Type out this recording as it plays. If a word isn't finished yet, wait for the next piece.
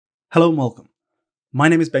Hello and welcome. My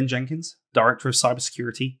name is Ben Jenkins, Director of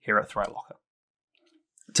Cybersecurity here at ThreatLocker.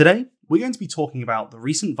 Today, we're going to be talking about the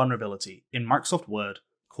recent vulnerability in Microsoft Word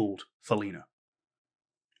called Follina.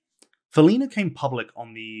 Follina came public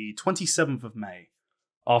on the 27th of May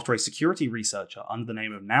after a security researcher under the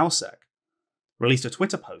name of NowSec released a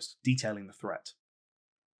Twitter post detailing the threat.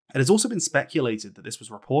 It has also been speculated that this was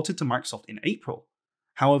reported to Microsoft in April.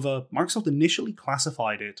 However, Microsoft initially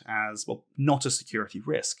classified it as, not a security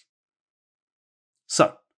risk.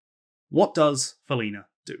 So, what does Follina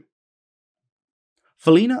do?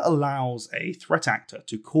 Follina allows a threat actor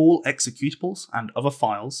to call executables and other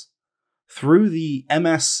files through the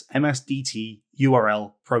MSDT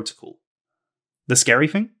URL protocol. The scary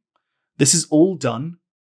thing? This is all done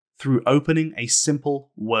through opening a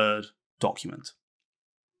simple Word document.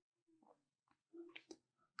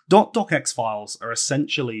 .docx files are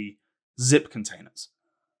essentially zip containers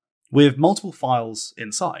with multiple files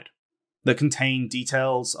inside that contain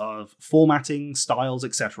details of formatting, styles,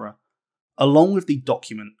 etc., along with the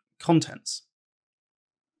document contents.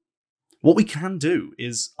 What we can do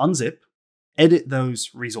is unzip, edit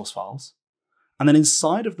those resource files, and then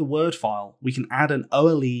inside of the Word file, we can add an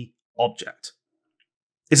OLE object.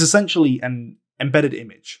 It's essentially an embedded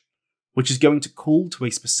image, which is going to call to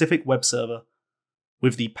a specific web server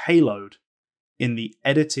with the payload in the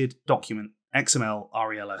edited document XML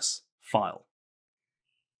RELS file.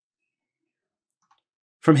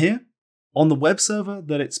 From here, on the web server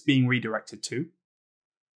that it's being redirected to,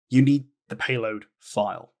 you need the payload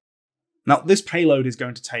file. Now, this payload is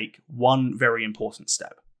going to take one very important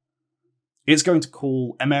step. It's going to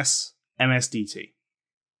call MSDT.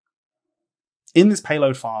 In this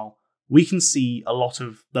payload file, we can see a lot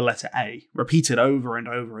of the letter A repeated over and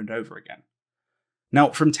over and over again.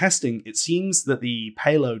 Now, from testing, it seems that the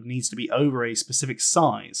payload needs to be over a specific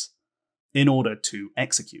size in order to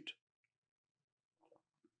execute.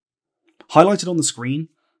 Highlighted on the screen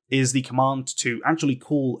is the command to actually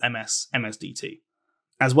call MSDT,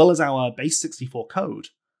 as well as our base64 code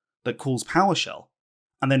that calls PowerShell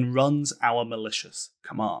and then runs our malicious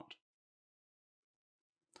command.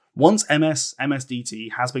 Once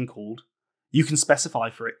MSDT has been called, you can specify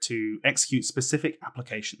for it to execute specific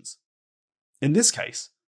applications. In this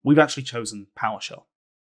case, we've actually chosen PowerShell.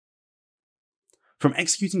 From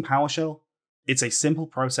executing PowerShell, it's a simple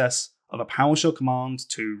process of a PowerShell command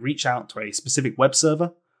to reach out to a specific web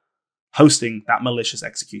server hosting that malicious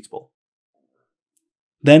executable.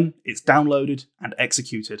 Then it's downloaded and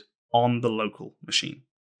executed on the local machine.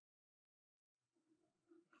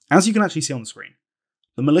 As you can actually see on the screen,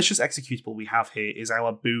 the malicious executable we have here is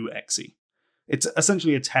our boo.exe. It's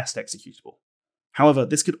essentially a test executable. However,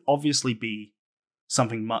 this could obviously be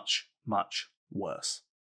something much, much worse.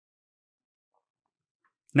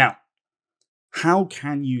 Now, how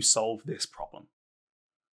can you solve this problem?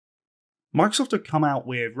 Microsoft have come out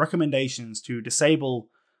with recommendations to disable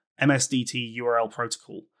MSDT URL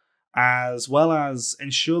protocol, as well as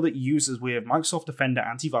ensure that users with Microsoft Defender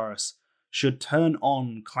antivirus should turn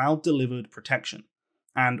on cloud-delivered protection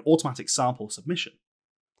and automatic sample submission.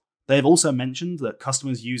 They have also mentioned that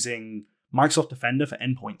customers using Microsoft Defender for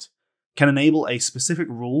Endpoint can enable a specific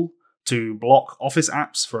rule to block Office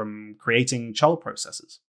apps from creating child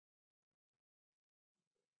processes.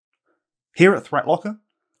 Here at ThreatLocker,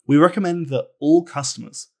 we recommend that all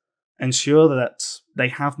customers ensure that they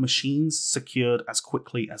have machines secured as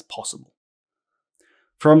quickly as possible.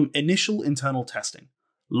 From initial internal testing,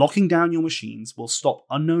 locking down your machines will stop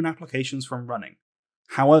unknown applications from running.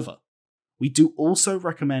 However, we do also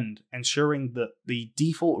recommend ensuring that the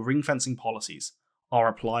default ring-fencing policies are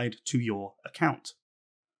applied to your account.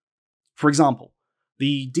 For example,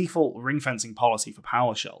 the default ring-fencing policy for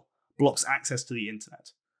PowerShell blocks access to the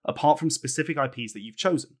internet, apart from specific IPs that you've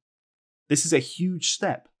chosen. This is a huge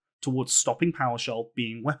step towards stopping PowerShell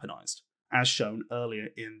being weaponized, as shown earlier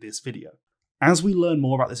in this video. As we learn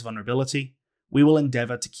more about this vulnerability, we will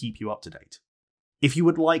endeavor to keep you up to date. If you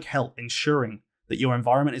would like help ensuring that your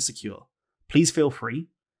environment is secure, please feel free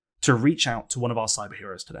to reach out to one of our cyber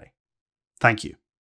heroes today. Thank you.